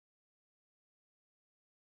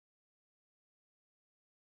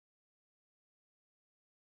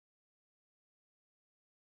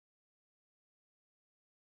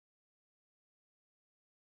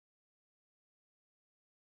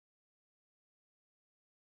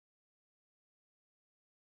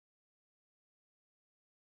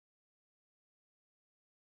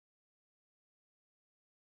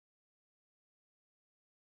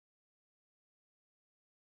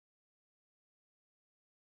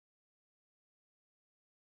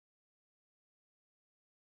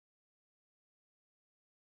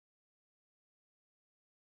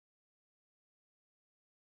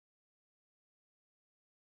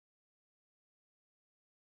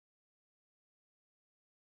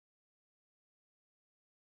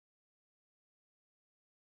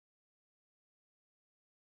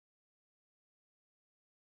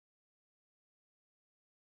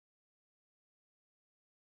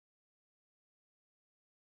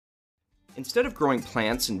Instead of growing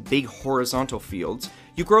plants in big horizontal fields,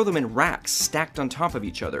 you grow them in racks stacked on top of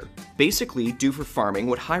each other. Basically, do for farming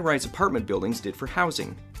what high-rise apartment buildings did for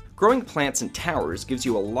housing. Growing plants in towers gives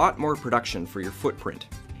you a lot more production for your footprint.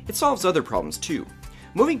 It solves other problems too.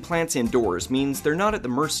 Moving plants indoors means they're not at the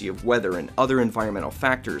mercy of weather and other environmental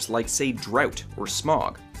factors like, say, drought or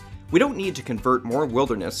smog. We don't need to convert more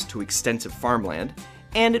wilderness to extensive farmland,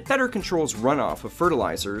 and it better controls runoff of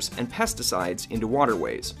fertilizers and pesticides into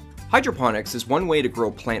waterways. Hydroponics is one way to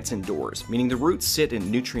grow plants indoors, meaning the roots sit in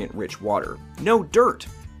nutrient-rich water. No dirt!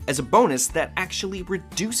 As a bonus, that actually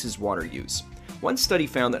reduces water use. One study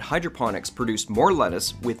found that hydroponics produced more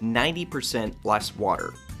lettuce with 90% less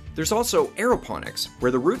water. There's also aeroponics,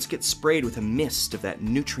 where the roots get sprayed with a mist of that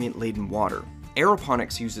nutrient-laden water.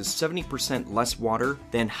 Aeroponics uses 70% less water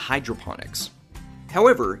than hydroponics.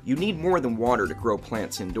 However, you need more than water to grow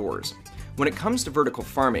plants indoors. When it comes to vertical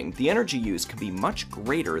farming, the energy use can be much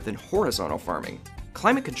greater than horizontal farming.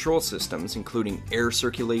 Climate control systems, including air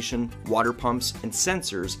circulation, water pumps, and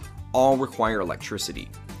sensors, all require electricity.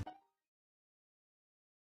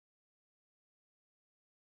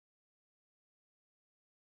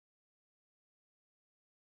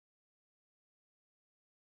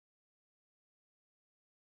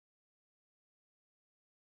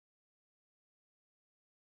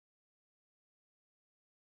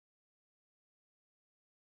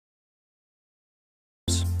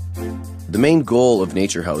 The main goal of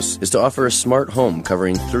Nature House is to offer a smart home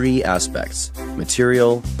covering 3 aspects: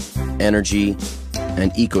 material, energy,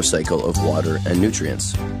 and ecocycle of water and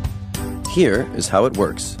nutrients. Here is how it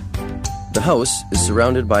works. The house is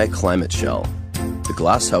surrounded by a climate shell. The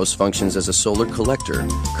glass house functions as a solar collector,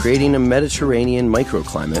 creating a Mediterranean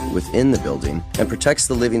microclimate within the building and protects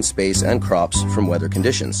the living space and crops from weather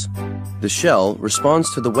conditions. The shell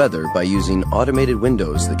responds to the weather by using automated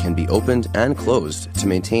windows that can be opened and closed to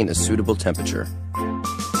maintain a suitable temperature.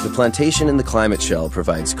 The plantation in the climate shell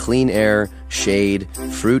provides clean air, shade,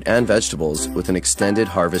 fruit and vegetables with an extended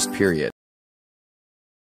harvest period.